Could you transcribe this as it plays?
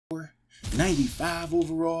95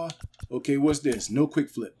 overall. Okay, what's this? No quick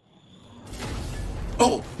flip.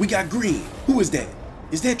 Oh, we got green. Who is that?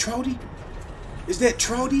 Is that Trouty? Is that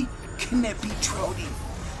Trouty? Can that be Trouty?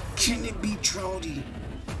 Can it be Trouty?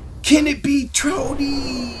 Can it be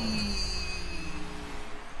Trouty?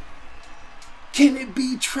 Can it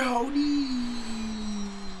be Trouty?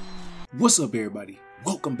 What's up, everybody?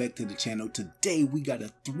 Welcome back to the channel. Today we got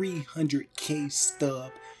a 300k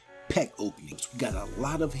stub pack openings. We got a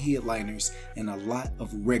lot of headliners and a lot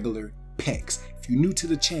of regular packs. If you're new to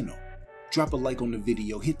the channel, drop a like on the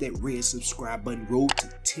video, hit that red subscribe button. Road to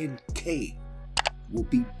 10k will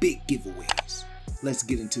be big giveaways. Let's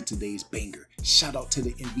get into today's banger. Shout out to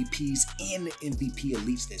the MVPs and the MVP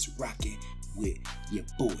elites that's rocking with your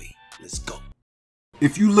boy. Let's go.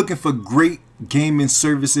 If you're looking for great gaming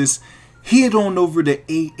services, head on over to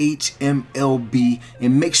MLB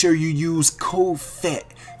and make sure you use code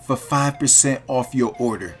FAT for 5% off your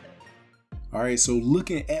order. Alright, so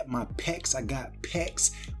looking at my packs, I got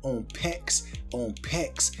packs on packs on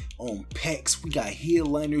packs on packs. We got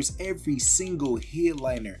headliners, every single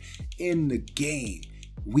headliner in the game.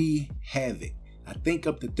 We have it. I think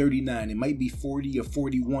up to 39. It might be 40 or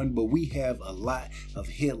 41, but we have a lot of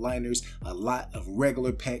headliners, a lot of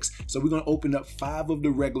regular packs. So we're going to open up 5 of the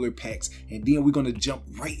regular packs, and then we're going to jump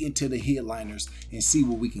right into the headliners and see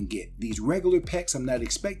what we can get. These regular packs, I'm not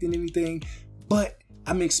expecting anything, but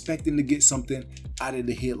I'm expecting to get something out of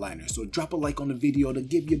the headliner. So drop a like on the video to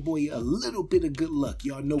give your boy a little bit of good luck.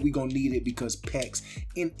 Y'all know we're gonna need it because packs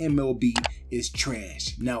in MLB is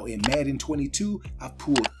trash. Now in Madden 22, I've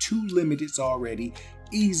pulled 2 limiteds already,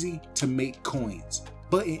 easy to make coins.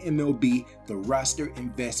 But in MLB, the roster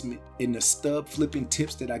investment and the stub flipping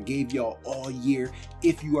tips that I gave y'all all year,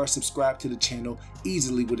 if you are subscribed to the channel,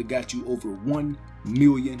 easily would have got you over 1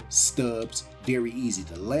 million stubs. Very easy.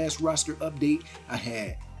 The last roster update, I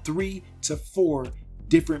had 3 to 4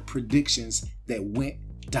 different predictions that went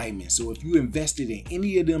diamond. So if you invested in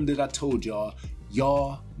any of them that I told y'all,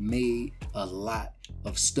 y'all made a lot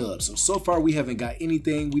of stubs. So far we haven't got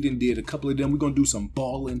anything. We did a couple of them. We're gonna do some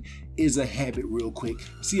balling is a habit real quick,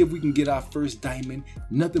 see if we can get our first diamond.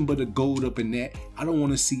 Nothing but a gold up in that. I don't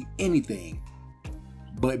want to see anything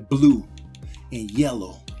but blue and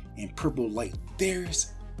yellow and purple light.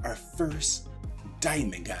 There's our first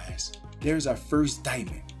diamond, guys. There's our first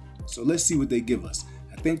diamond. So let's see what they give us.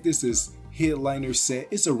 I think this is headliner set.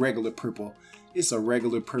 It's a regular purple. It's a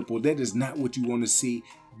regular purple. That is not what you want to see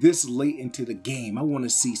this late into the game. I want to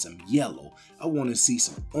see some yellow. I want to see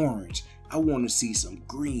some orange. I want to see some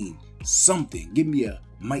green. Something. Give me a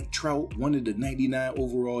Mike Trout, one of the 99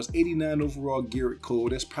 overalls, 89 overall Garrett Cole.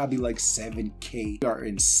 That's probably like 7K. We are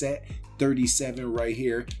in set 37 right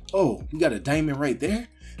here. Oh, we got a diamond right there.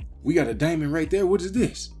 We got a diamond right there. What is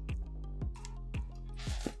this?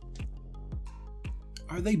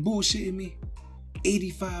 Are they bullshitting me?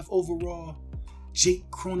 85 overall Jake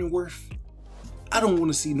Cronenworth. I don't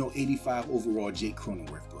want to see no 85 overall Jake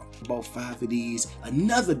Cronenworth, bro. About 5 of these.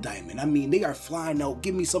 Another diamond. I mean, they are flying out.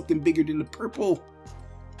 Give me something bigger than the purple.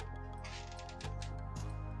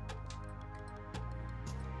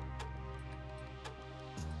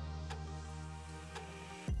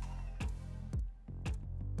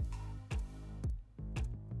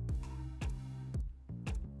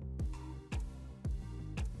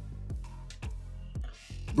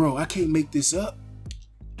 Bro, I can't make this up.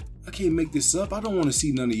 I can't make this up. I don't want to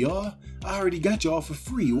see none of y'all. I already got y'all for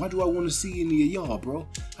free. Why do I want to see any of y'all, bro?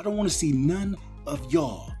 I don't want to see none of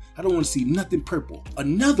y'all. I don't want to see nothing purple.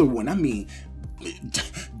 Another one. I mean,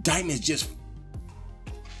 diamonds just...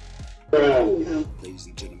 Ladies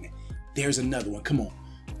and gentlemen, there's another one. Come on.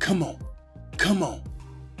 Come on. Come on.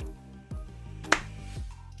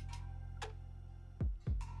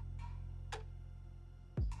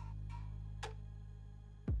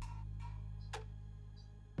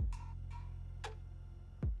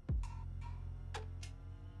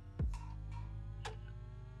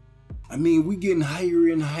 I mean, we getting higher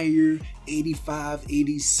and higher. 85,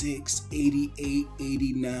 86, 88,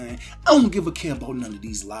 89. I don't give a care about none of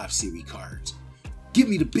these live series cards. Give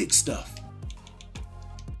me the big stuff.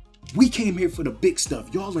 We came here for the big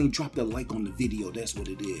stuff. Y'all ain't dropped a like on the video. That's what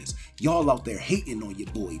it is. Y'all out there hating on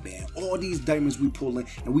your boy, man. All these diamonds we pulling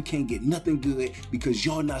and we can't get nothing good because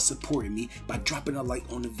y'all not supporting me by dropping a like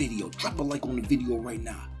on the video. Drop a like on the video right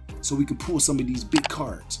now so we can pull some of these big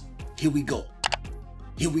cards. Here we go.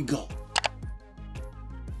 Here we go.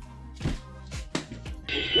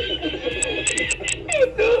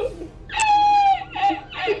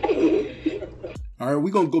 Alright,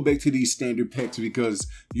 we're gonna go back to these standard packs because,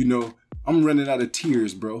 you know, I'm running out of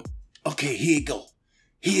tears, bro. Okay, here you go.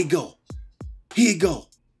 Here you go. Here you go.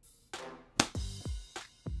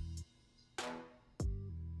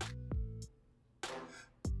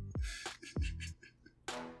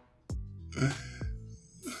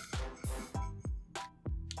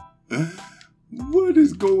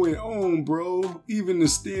 on, bro. Even the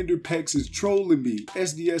standard packs is trolling me.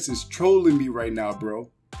 SDS is trolling me right now,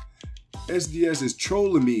 bro. SDS is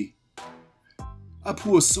trolling me. I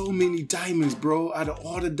pulled so many diamonds, bro. Out of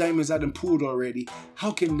all the diamonds I done pulled already,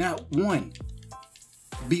 how can not one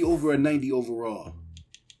be over a 90 overall?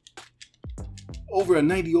 Over a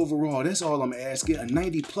 90 overall, that's all I'm asking. A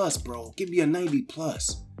 90 plus, bro. Give me a 90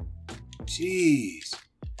 plus. Jeez.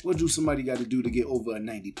 What do somebody got to do to get over a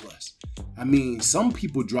 90 plus? I mean, some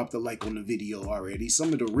people dropped a like on the video already.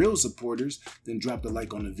 Some of the real supporters then dropped a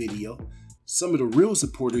like on the video. Some of the real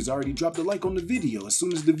supporters already dropped a like on the video as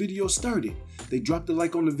soon as the video started. They dropped a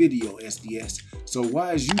like on the video, SDS. So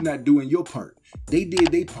why is you not doing your part? They did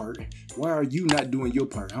their part. Why are you not doing your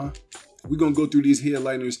part, huh? We're going to go through these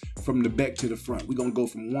headliners from the back to the front. We're going to go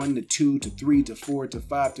from 1 to 2 to 3 to 4 to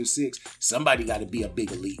 5 to 6. Somebody got to be a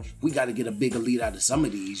big elite. We got to get a big elite out of some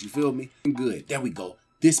of these. You feel me? Good. There we go.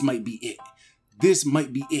 This might be it. This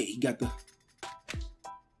might be it. He got the...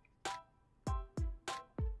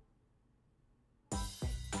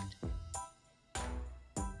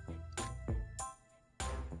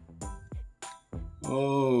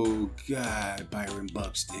 Oh, God, Byron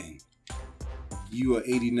Buxton. You are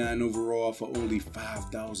 89 overall for only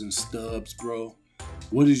 5,000 stubs, bro.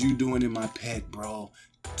 What is you doing in my pack, bro?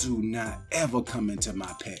 Do not ever come into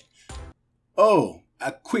my pack. Oh,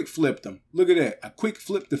 I quick flipped them. Look at that. I quick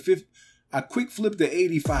flipped the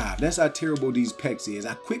 85. That's how terrible these packs is.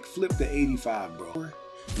 I quick flipped the 85, bro.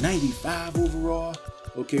 95 overall.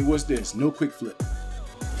 Okay, what's this? No quick flip.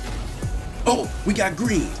 Oh, we got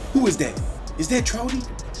green. Who is that? Is that Trouty?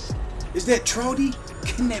 Is that Trouty?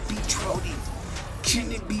 Can that be Trouty?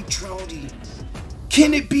 Can it be Trouty?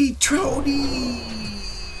 Can it be Trouty?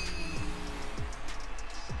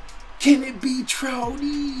 Can it be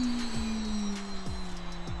Trouty?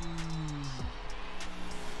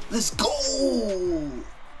 Let's go!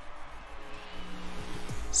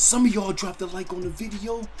 Some of y'all dropped a like on the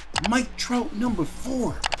video. Mike Trout number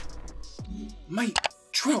 4. Mike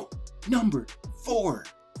Trout number 4.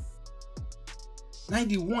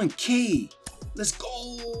 91K. Let's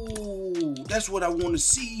go. That's what I want to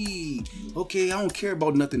see. Okay, I don't care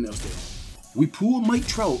about nothing else there. We pulled Mike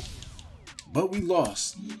Trout, but we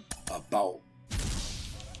lost about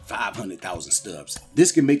 500,000 stubs.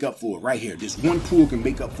 This can make up for it right here. This one pull can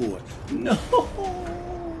make up for it. No.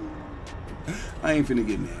 I ain't finna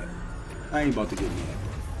get mad. I ain't about to get mad.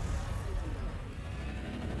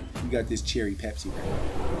 We got this cherry Pepsi right now.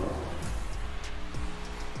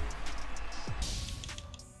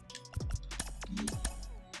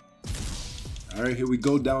 All right, here we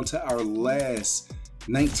go down to our last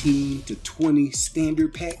 19 to 20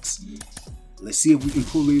 standard packs. Let's see if we can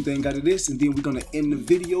pull anything out of this, and then we're gonna end the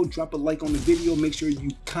video. Drop a like on the video. Make sure you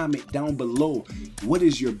comment down below. What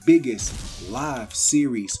is your biggest live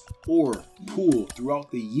series or pull throughout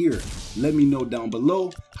the year? Let me know down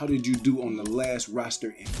below. How did you do on the last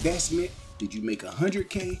roster investment? Did you make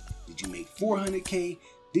 100K? Did you make 400K?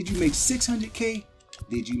 Did you make 600K?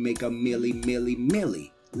 Did you make a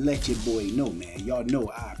milli? Let your boy know, man. Y'all know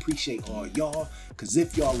I appreciate all y'all, because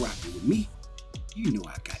if y'all rocking with me, you know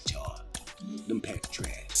I got y'all. Them packs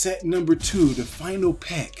trash. Set number 2, the final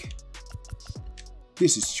pack.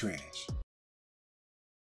 This is trash.